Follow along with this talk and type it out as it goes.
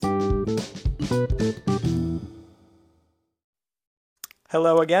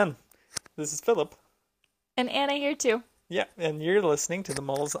Hello again. This is Philip. And Anna here too. Yeah, and you're listening to the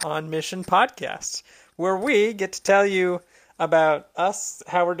Moles on Mission podcast, where we get to tell you about us,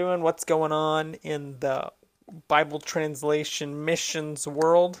 how we're doing, what's going on in the Bible translation missions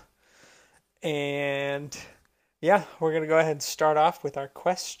world. And yeah, we're going to go ahead and start off with our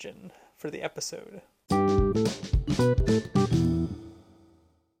question for the episode.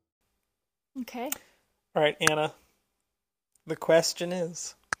 Okay. All right, Anna. The question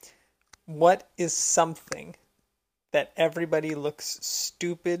is, what is something that everybody looks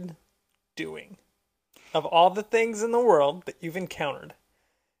stupid doing? Of all the things in the world that you've encountered,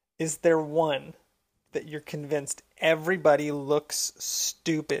 is there one that you're convinced everybody looks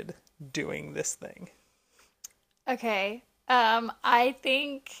stupid doing this thing? Okay. I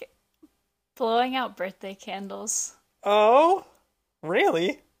think blowing out birthday candles. Oh,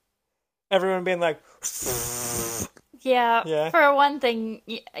 really? Everyone being like, Yeah, Yeah. for one thing,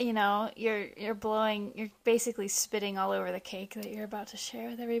 you're basically spitting all over the cake that you're about to share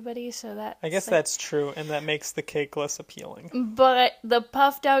with everybody, so that I guess that's true, and that makes the cake less appealing. But the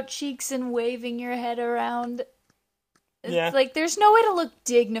puffed out cheeks and waving your head around, it's Yeah. like there's no way to look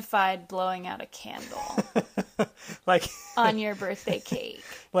dignified blowing out a candle Like, on your birthday cake.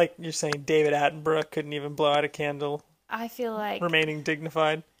 like you're saying David Attenborough couldn't even blow out a candle, I feel like remaining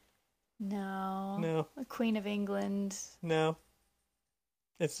dignified? no, No. the Queen of England. No.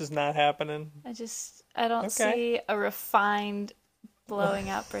 It's just not happening. I don't Okay. see a refined blowing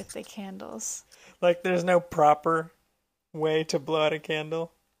out birthday candles. Like, there's no proper way to blow out a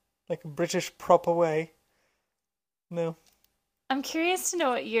candle. Like a British proper way. No. I'm curious to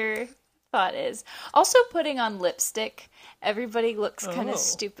know what your thought is. Also, putting on lipstick. Everybody looks kind Oh. of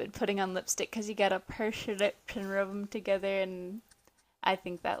stupid putting on lipstick because you gotta purse your lips and rub them together, and I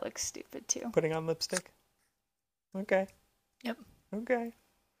think that looks stupid too. Putting on lipstick. Okay. Yep. Okay.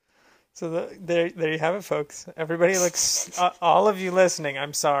 So there you have it, folks. Everybody looks, all of you listening,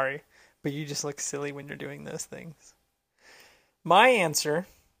 I'm sorry, but you just look silly when you're doing those things. My answer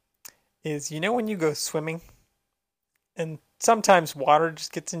is, when you go swimming and sometimes water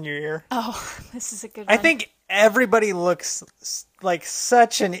just gets in your ear? Oh, this is a good I one. think everybody looks like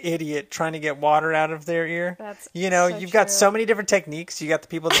such an idiot trying to get water out of their ear. That's You've got so many different techniques. You got the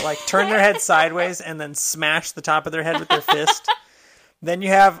people that like turn their head sideways and then smash the top of their head with their fist. Then you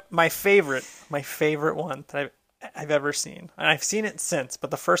have my favorite one that I've ever seen. And I've seen it since, but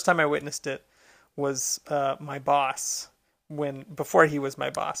the first time I witnessed it was my boss before he was my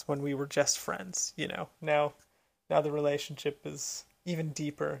boss, when we were just friends, Now the relationship is even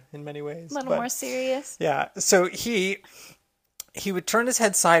deeper in many ways. A little more serious. Yeah. So he would turn his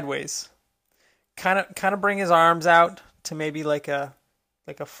head sideways, kind of bring his arms out to maybe like a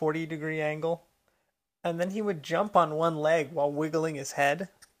 40-degree angle, and then he would jump on one leg while wiggling his head.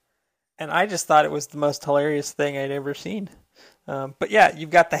 And I just thought it was the most hilarious thing I'd ever seen. But yeah, you've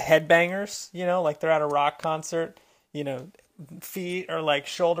got the headbangers, like they're at a rock concert, feet are like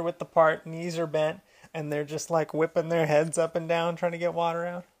shoulder width apart, knees are bent, and they're just like whipping their heads up and down trying to get water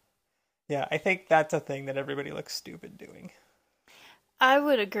out. Yeah, I think that's a thing that everybody looks stupid doing. I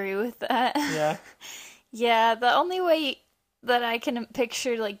would agree with that. Yeah. Yeah, the only way that I can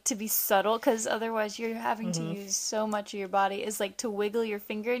picture, like, to be subtle, because otherwise you're having to use so much of your body, is like to wiggle your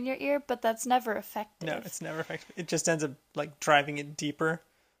finger in your ear, but that's never effective. No, it's never effective. It just ends up like driving it deeper,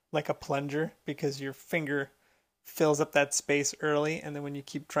 like a plunger, because your finger fills up that space early, and then when you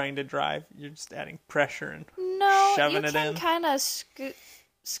keep trying to drive, you're just adding pressure and No, shoving you it can in. kind of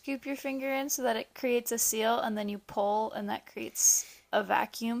scoop your finger in so that it creates a seal, and then you pull, and that creates a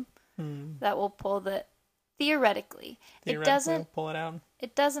vacuum that will pull the. Theoretically, it doesn't pull it out.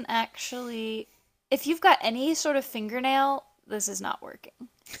 It doesn't actually. If you've got any sort of fingernail, this is not working.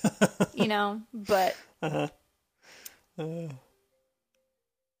 But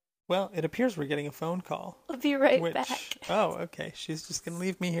Well, it appears we're getting a phone call. I'll be right back. Oh, okay. She's just gonna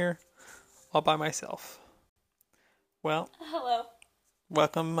leave me here all by myself. Well, Hello.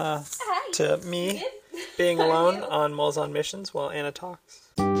 welcome to me being alone on Moles on Missions while Anna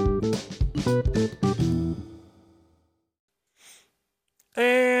talks.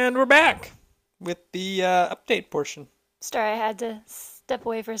 And we're back with the update portion. Sorry, I had to step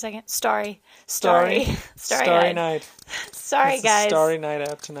away for a second. Starry Starry guys. night. Sorry, It's guys. a starry night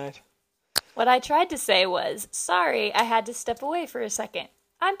out tonight. What I tried to say was, sorry, I had to step away for a second.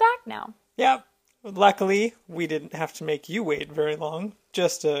 I'm back now. Yeah. Luckily, we didn't have to make you wait very long.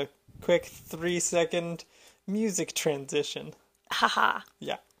 Just a quick 3-second music transition. Haha.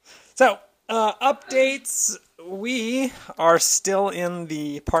 Yeah. So, Updates. We are still in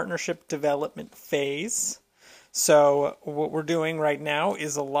the partnership development phase. So what we're doing right now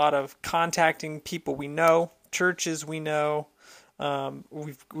is a lot of contacting people we know, churches we know.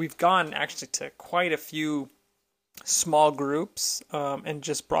 We've gone actually to quite a few small groups, and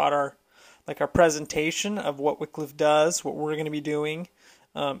just brought our presentation of what Wycliffe does, what we're going to be doing,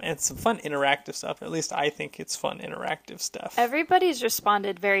 and some fun interactive stuff. At least I think it's fun interactive stuff. Everybody's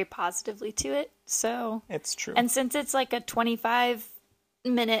responded very positively to it, so It's true. and since it's like a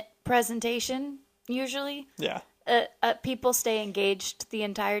 25-minute presentation, usually, Yeah. people stay engaged the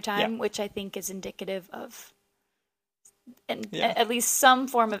entire time, Yeah. which I think is indicative of Yeah. at least some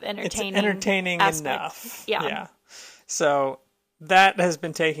form of It's entertaining. entertaining aspect. enough. Yeah. Yeah. So that has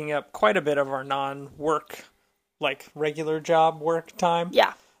been taking up quite a bit of our non-work, like regular job work time.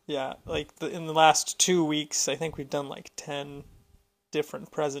 Yeah. Yeah. Like in the last 2 weeks, I think we've done like 10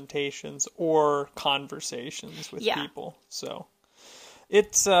 different presentations or conversations with Yeah. people. So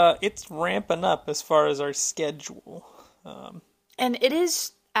it's ramping up as far as our schedule. And it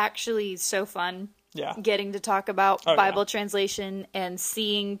is actually so fun Yeah. getting to talk about Oh, Bible yeah. translation and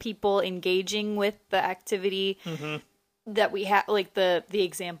seeing people engaging with the activity Mm-hmm. that we have, like the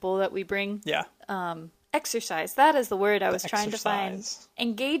example that we bring. Yeah. Exercise. That is the word I was trying to find. Exercise.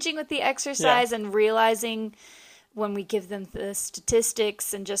 Engaging with the exercise and realizing when we give them the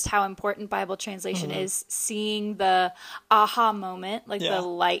statistics and just how important Bible translation is, seeing the aha moment, like Yeah. the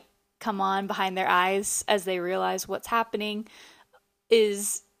light come on behind their eyes as they realize what's happening,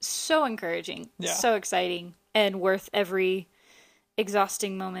 is so encouraging, Yeah. so exciting, and worth every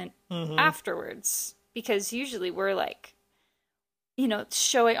exhausting moment afterwards. Because usually we're like,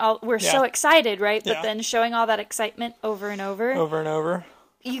 showing all, we're so excited, right? But Yeah. then showing all that excitement over and over, Over and over.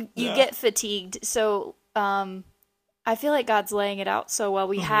 you Yeah. get fatigued. So I feel like God's laying it out so well.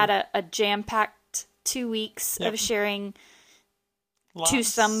 We had a jam-packed 2 weeks Yep. of sharing to Lots.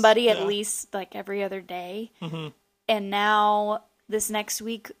 somebody at Yeah. least like every other day. And now this next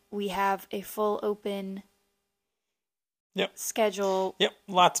week we have a full open Yep. schedule, Yep.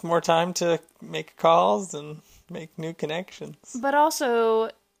 Lots more time to make calls and make new connections. but also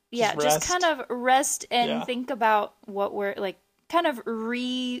just rest. kind of rest and Yeah. think about what we're like, kind of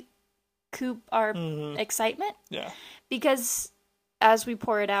recoup our excitement, Yeah. because as we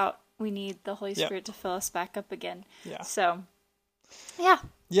pour it out, we need the Holy Yep. Spirit to fill us back up again. Yeah. So, yeah.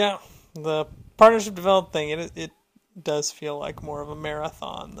 Yeah. The partnership developed thing, it does feel like more of a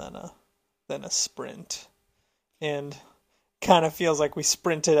marathon than a sprint. And kind of feels like we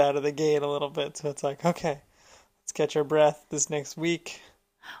sprinted out of the gate a little bit. So it's like, okay, let's catch our breath this next week.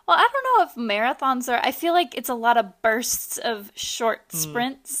 Well, I don't know if marathons are. I feel like it's a lot of bursts of short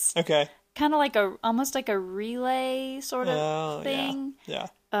sprints, Okay. kind of like almost like a relay sort of Oh, thing. yeah.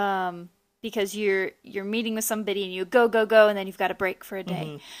 Because you're meeting with somebody and you go go go, and then you've got a break for a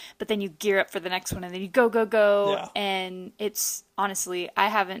day, but then you gear up for the next one, and then you go go go, Yeah. and it's honestly,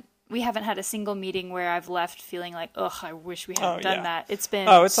 we haven't had a single meeting where I've left feeling like, ugh, I wish we hadn't done yeah. that. It's been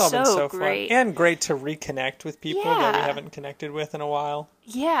It's all been so great. fun. And great to reconnect with people that we Yeah. haven't connected with in a while.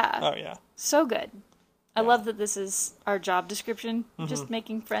 Yeah. Oh, yeah. So good. I love that this is our job description, just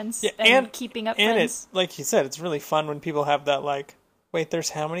making friends Yeah, and keeping up and friends. it, like you said, it's really fun when people have that, like, wait,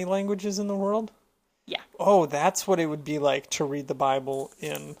 there's how many languages in the world? Yeah. Oh, that's what it would be like to read the Bible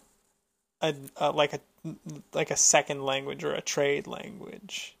in like a second language or a trade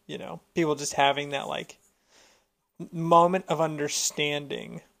language. People just having that like moment of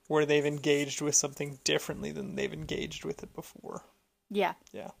understanding where they've engaged with something differently than they've engaged with it before. Yeah.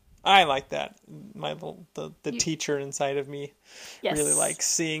 Yeah. I like that. The teacher inside of me Yes. really likes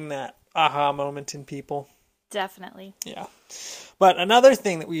seeing that aha moment in people. Definitely. Yeah. But another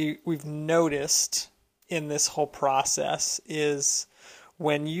thing that we've noticed in this whole process is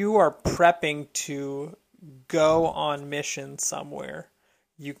when you are prepping to go on mission somewhere,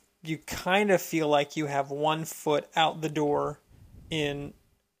 you kind of feel like you have one foot out the door in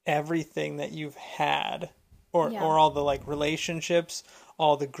everything that you've had, or all the like relationships,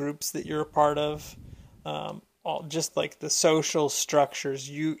 all the groups that you're a part of, all just like the social structures.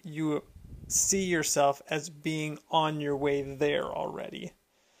 You see yourself as being on your way there already,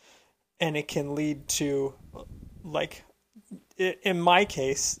 and it can lead to, like, in my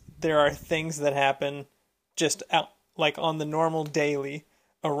case, there are things that happen just out, like on the normal daily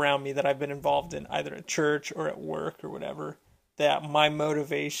around me that I've been involved in, either at church or at work or whatever, that my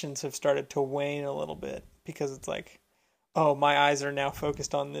motivations have started to wane a little bit, because it's like, oh, my eyes are now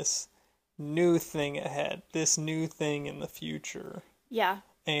focused on this new thing ahead, this new thing in the future. Yeah.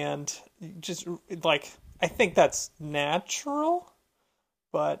 And just like, I think that's natural,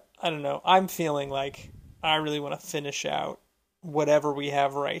 But I don't know. I'm feeling like I really want to finish out whatever we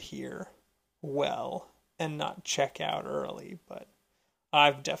have right here well and not check out early. But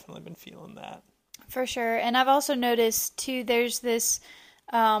I've definitely been feeling that. For sure. And I've also noticed too, there's this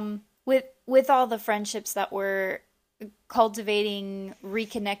with all the friendships that we're cultivating,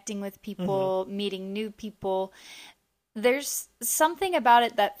 reconnecting with people, meeting new people, there's something about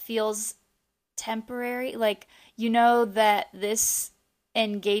it that feels temporary. Like, you know that this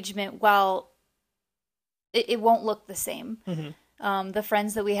engagement, while it won't look the same. The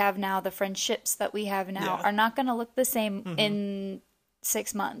friends that we have now, the friendships that we have now Yeah. are not going to look the same in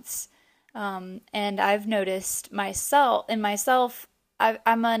 6 months. And I've noticed myself,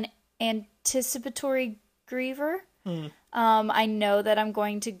 I'm an anticipatory griever. I know that I'm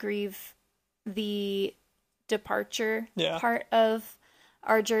going to grieve the departure Yeah. part of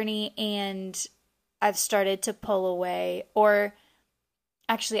our journey, and I've started to pull away. Or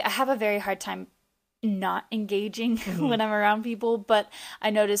actually, I have a very hard time not engaging when I'm around people, but I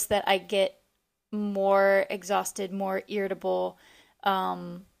notice that I get more exhausted, more irritable.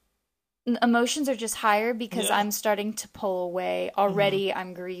 Emotions are just higher because Yeah. I'm starting to pull away. Already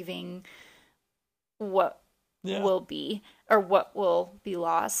I'm grieving what Yeah. will be, or what will be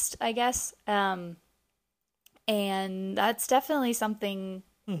lost, I guess. And that's definitely something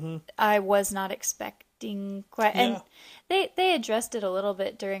I was not expecting quite. Yeah. And they addressed it a little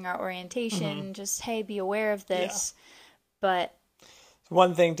bit during our orientation, just, hey, be aware of this. But It's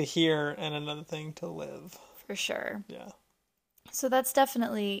one thing to hear and another thing to live. for sure. Yeah. So that's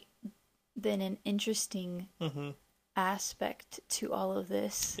definitely been an interesting aspect to all of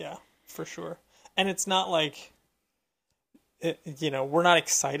this. Yeah, for sure. And it's not like, we're not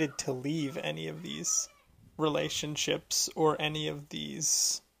excited to leave any of these relationships or any of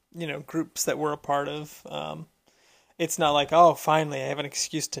these, groups that we're a part of. It's not like, oh, finally I have an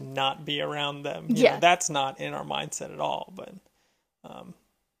excuse to not be around them. You know, that's not in our mindset at all. But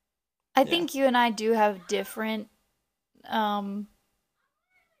I think you and I do have different we've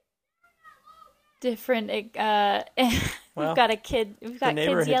got a kid, we've got the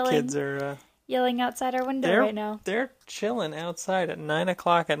neighborhood kids kids are yelling outside our window right now. They're chilling outside at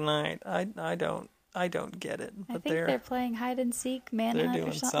 9:00 at night. I don't get it. I But think they're playing hide and seek, manhunt, they're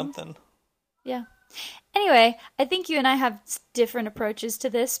doing or something. something. Yeah. Anyway, I think you and I have different approaches to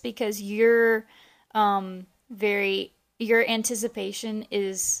this because your anticipation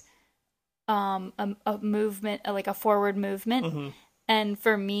is a movement, like a forward movement, and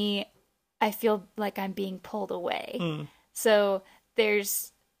for me, I feel like I'm being pulled away. So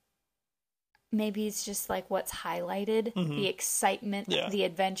maybe it's just like what's highlighted, the excitement, the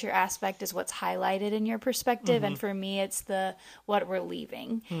adventure aspect is what's highlighted in your perspective, and for me, it's what we're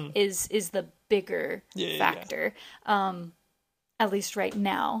leaving is the bigger factor, at least right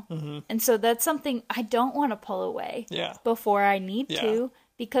now. And so that's something I don't want to pull away before I need to,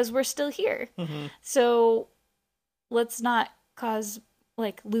 because we're still here. So let's not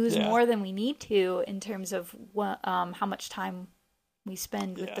lose more than we need to in terms of how much time we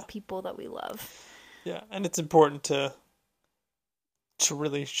spend with the people that we love. Yeah, and it's important to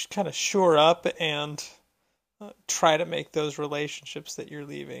really kind of shore up and try to make those relationships that you're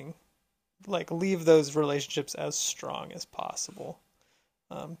leaving, leave those relationships as strong as possible.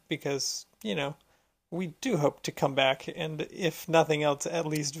 Because, we do hope to come back and, if nothing else, at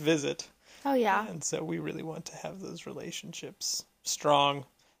least visit. Oh, yeah. And so we really want to have those relationships strong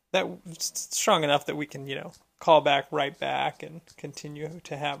enough that we can, call back, right back, and continue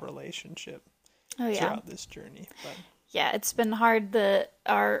to have relationship throughout this journey. But yeah, it's been hard.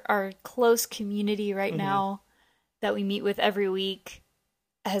 Our close community right now that we meet with every week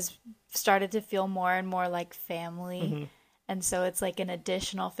has started to feel more and more like family. And so it's like an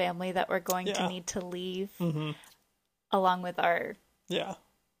additional family that we're going to need to leave along with our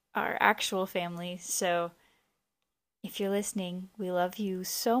actual family. So if you're listening, we love you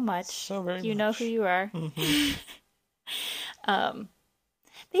so much. So very you much. know who you are. But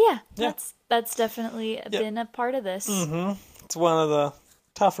that's definitely been a part of this. It's one of the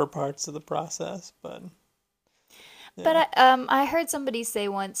tougher parts of the process, but But I heard somebody say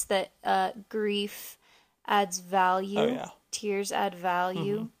once that grief adds value. Oh, yeah. Tears add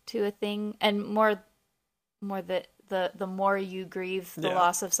value to a thing, and more the more you grieve the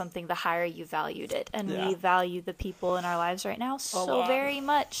loss of something, the higher you valued it. And we value the people in our lives right now so very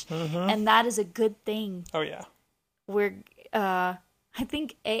much, and that is a good thing. Oh yeah. We're I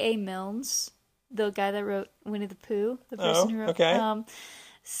think A.A. Milnes, the guy that wrote Winnie the Pooh, the person who wrote,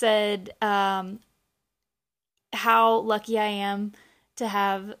 said how lucky I am to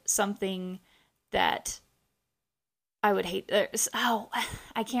have something that I would hate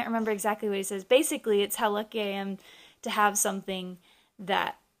I can't remember exactly what he says. Basically, it's how lucky I am to have something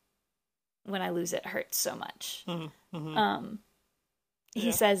that when I lose it hurts so much. Mm-hmm. Mm-hmm.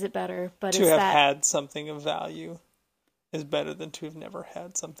 He says it better, but to have had something of value is better than to have never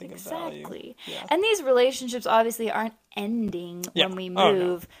had something of value. Exactly. Yeah. And these relationships obviously aren't ending when we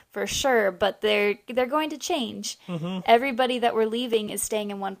move, for sure, but they're going to change. Mm-hmm. Everybody that we're leaving is staying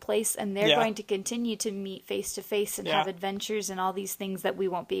in one place, and they're going to continue to meet face to face and have adventures and all these things that we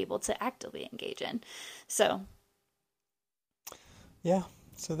won't be able to actively engage in. So. Yeah.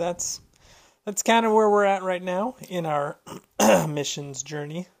 So that's kind of where we're at right now in our missions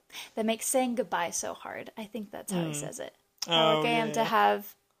journey. That makes saying goodbye so hard. I think that's how he says it. How lucky I am to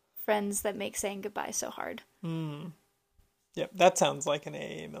have friends that make saying goodbye so hard. Yep, that sounds like an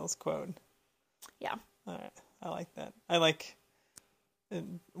A.A. Mills quote. Yeah. All right, I like that. I like.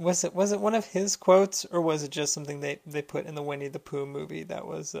 Was it one of his quotes, or was it just something they put in the Winnie the Pooh movie that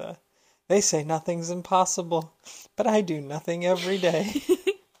was? They say nothing's impossible, but I do nothing every day.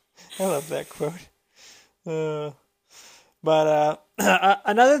 I love that quote. But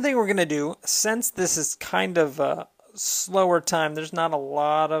another thing we're going to do, since this is kind of a slower time, there's not a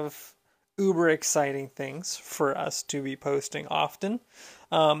lot of uber exciting things for us to be posting often.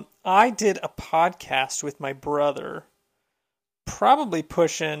 I did a podcast with my brother, probably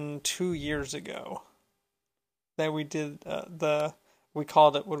pushing 2 years ago, that we did we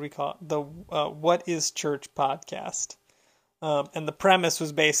called it, what do we call it? The What is Church podcast. And the premise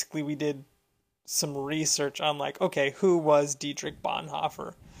was basically we did some research on okay, who was Dietrich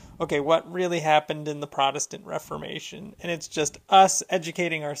Bonhoeffer? Okay, what really happened in the Protestant Reformation? And it's just us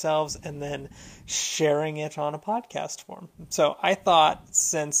educating ourselves and then sharing it on a podcast form. So I thought,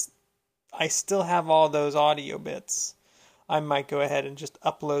 since I still have all those audio bits, I might go ahead and just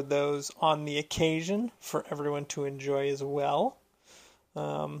upload those on the occasion for everyone to enjoy as well.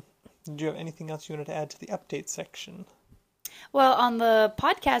 Do you have anything else you wanted to add to the update section? Well, on the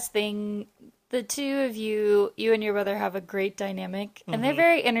podcast thing, the two of you and your brother have a great dynamic, and they're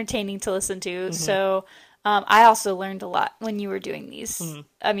very entertaining to listen to. Mm-hmm. So I also learned a lot when you were doing these. Mm-hmm.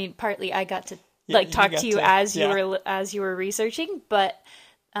 I mean, partly I got to talk to you as you were researching, but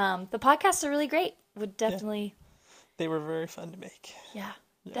the podcasts are really great. Would definitely. They were very fun to make. Yeah,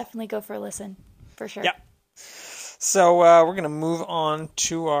 definitely go for a listen, for sure. Yeah. So we're gonna move on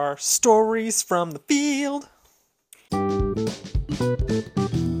to our stories from the field.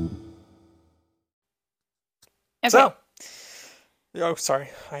 Okay. So, sorry,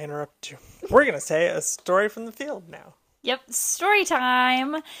 I interrupted you. We're going to say a story from the field now. Yep, story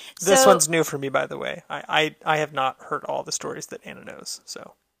time. This one's new for me, by the way. I have not heard all the stories that Anna knows,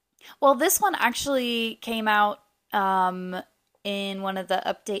 so. Well, this one actually came out in one of the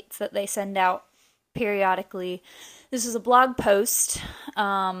updates that they send out periodically. This is a blog post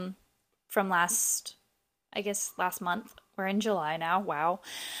from last month. We're in July now. Wow.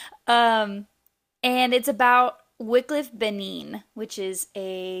 And it's about Wycliffe, Benin, which is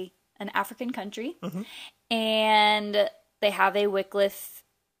an African country. Mm-hmm. And they have a Wycliffe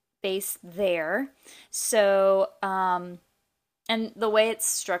base there. So, and the way it's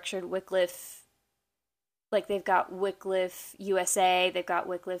structured, Wycliffe, they've got Wycliffe USA, they've got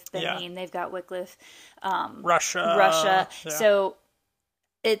Wycliffe Benin, they've got Wycliffe Russia. Yeah. So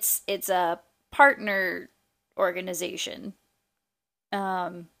it's a partner organization.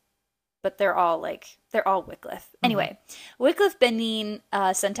 But they're all Wycliffe. Mm-hmm. Anyway, Wycliffe Benin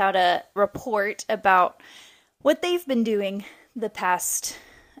sent out a report about what they've been doing the past,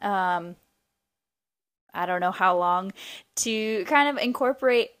 I don't know how long, to kind of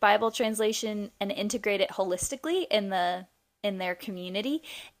incorporate Bible translation and integrate it holistically in their community.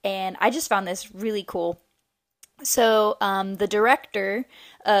 And I just found this really cool. So the director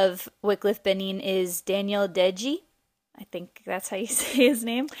of Wycliffe Benin is Daniel Deji. I think that's how you say his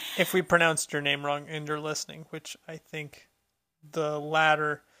name. If we pronounced your name wrong and you're listening, which I think the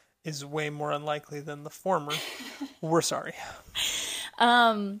latter is way more unlikely than the former, we're sorry.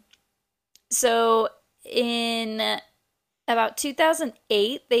 So in about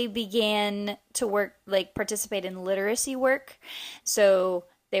 2008, they began to participate in literacy work. So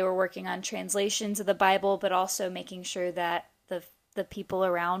they were working on translations of the Bible, but also making sure that the people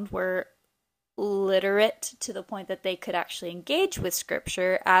around were literate to the point that they could actually engage with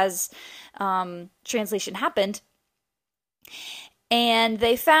scripture as translation happened. And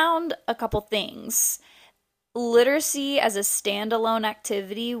they found a couple things. Literacy as a standalone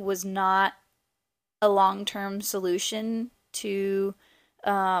activity was not a long-term solution to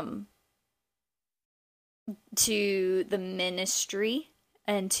the ministry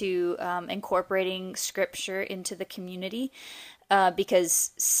into incorporating scripture into the community,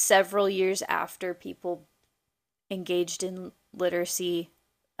 because several years after people engaged in literacy,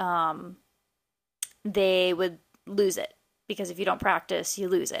 they would lose it, because if you don't practice, you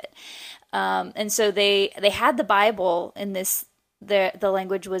lose it. And so they had the Bible in this. The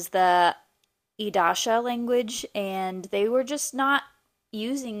language was the Idasha language, and they were just not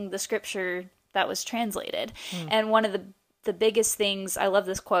using the scripture that was translated. And one of the biggest things, I love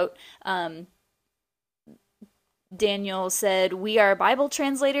this quote, Daniel said, "We are Bible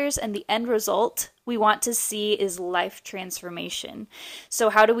translators, and the end result we want to see is life transformation. So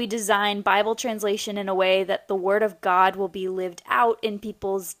how do we design Bible translation in a way that the Word of God will be lived out in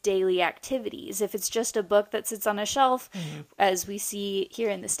people's daily activities? If it's just a book that sits on a shelf, as we see here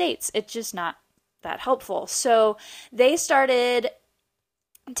in the States, it's just not that helpful." So they started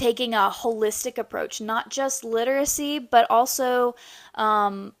taking a holistic approach, not just literacy, but also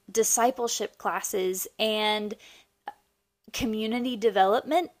discipleship classes and community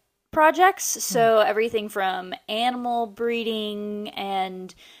development projects. So everything from animal breeding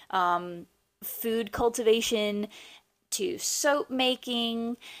and food cultivation to soap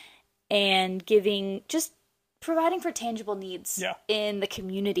making, and providing for tangible needs in the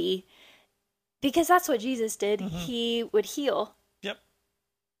community, because that's what Jesus did. He would heal.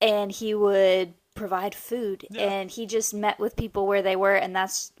 And he would provide food, and he just met with people where they were, and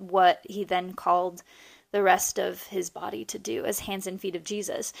that's what he then called the rest of his body to do, as hands and feet of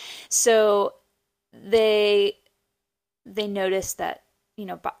Jesus. So they noticed that,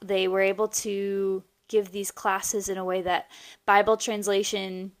 they were able to give these classes in a way that Bible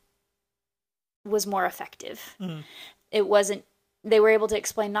translation was more effective. It wasn't, they were able to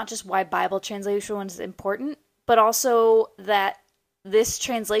explain not just why Bible translation was important, but also that this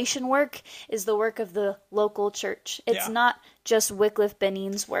translation work is the work of the local church. It's not just Wycliffe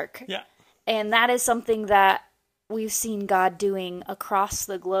Benin's work. And that is something that we've seen God doing across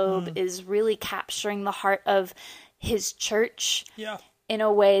the globe, is really capturing the heart of his church in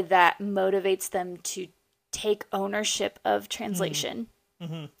a way that motivates them to take ownership of translation.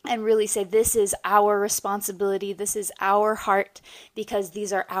 And really say, this is our responsibility, this is our heart, because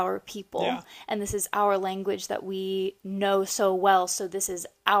these are our people, and this is our language that we know so well, so this is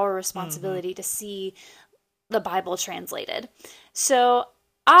our responsibility to see the Bible translated. So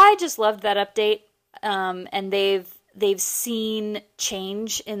I just loved that update, and they've seen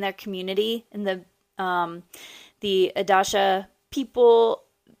change in their community, and the Adasha people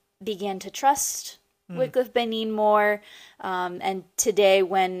began to trust Wycliffe Benin more, and today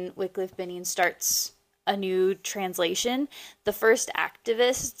when Wycliffe Benin starts a new translation, the first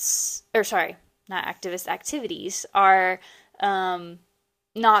activities are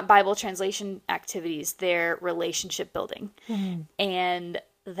not Bible translation activities, they're relationship building. And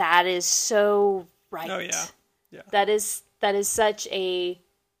that is so right. That is such a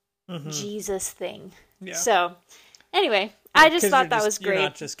Jesus thing. So anyway, I just thought that was great. You're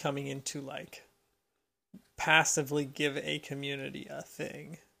not just coming into passively give a community a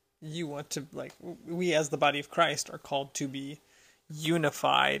thing. You want to, we as the body of Christ are called to be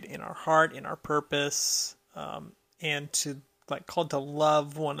unified in our heart, in our purpose, and to called to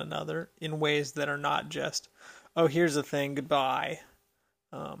love one another in ways that are not just, oh, here's a thing, goodbye,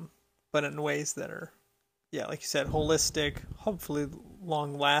 but in ways that are, like you said, holistic, hopefully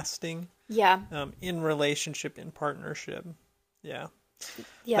long lasting, in relationship, in partnership.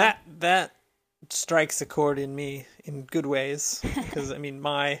 That strikes a chord in me in good ways, because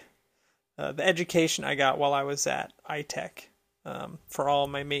the education I got while I was at iTech, for all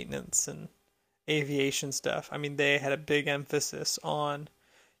my maintenance and aviation stuff, they had a big emphasis on,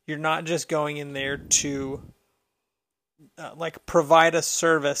 you're not just going in there to provide a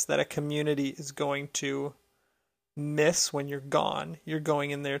service that a community is going to miss when you're gone. You're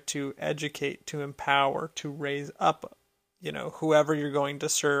going in there to educate, to empower, to raise up, whoever you're going to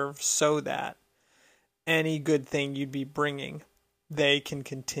serve, so that any good thing you'd be bringing, they can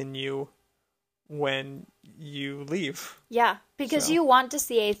continue when you leave. Because you want to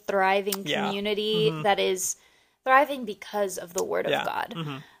see a thriving community that is thriving because of the Word of God.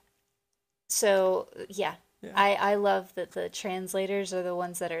 So, I love that the translators are the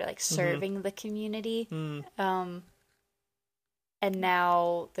ones that are serving the community. And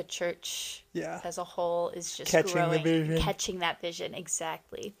now the church as a whole is just catching that vision.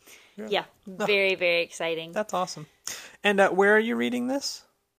 Exactly. Very, very exciting. That's awesome. And where are you reading this?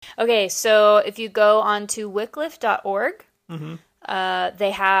 Okay, so if you go on to wycliffe.org,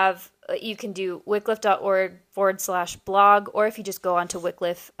 they have, you can do wycliffe.org/blog, or if you just go on to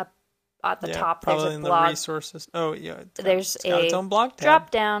Wycliffe, at the top there's a in blog. The resources. Oh yeah, There's it's got its own blog tab.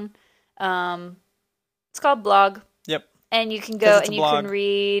 Drop down. It's called blog. Yep. And you can go and you can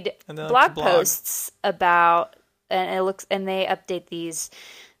read blog posts about, and they update these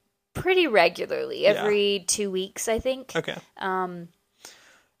pretty regularly, every 2 weeks, I think. Okay.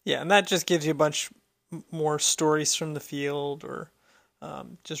 Yeah, and that just gives you a bunch more stories from the field, or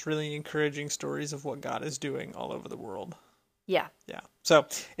just really encouraging stories of what God is doing all over the world. Yeah. Yeah. So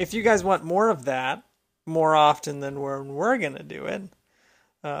if you guys want more of that more often than when we're going to do it,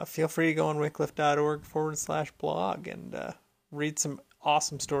 feel free to go on wycliffe.org/blog and read some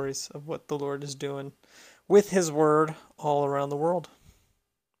awesome stories of what the Lord is doing with his word all around the world.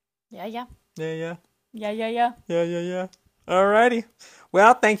 Yeah, yeah. Yeah, yeah. Yeah, yeah, yeah. Yeah, yeah, yeah. Alrighty.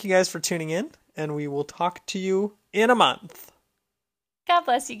 Well, thank you guys for tuning in, and we will talk to you in a month. God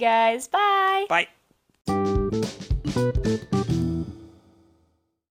bless you guys. Bye. Bye.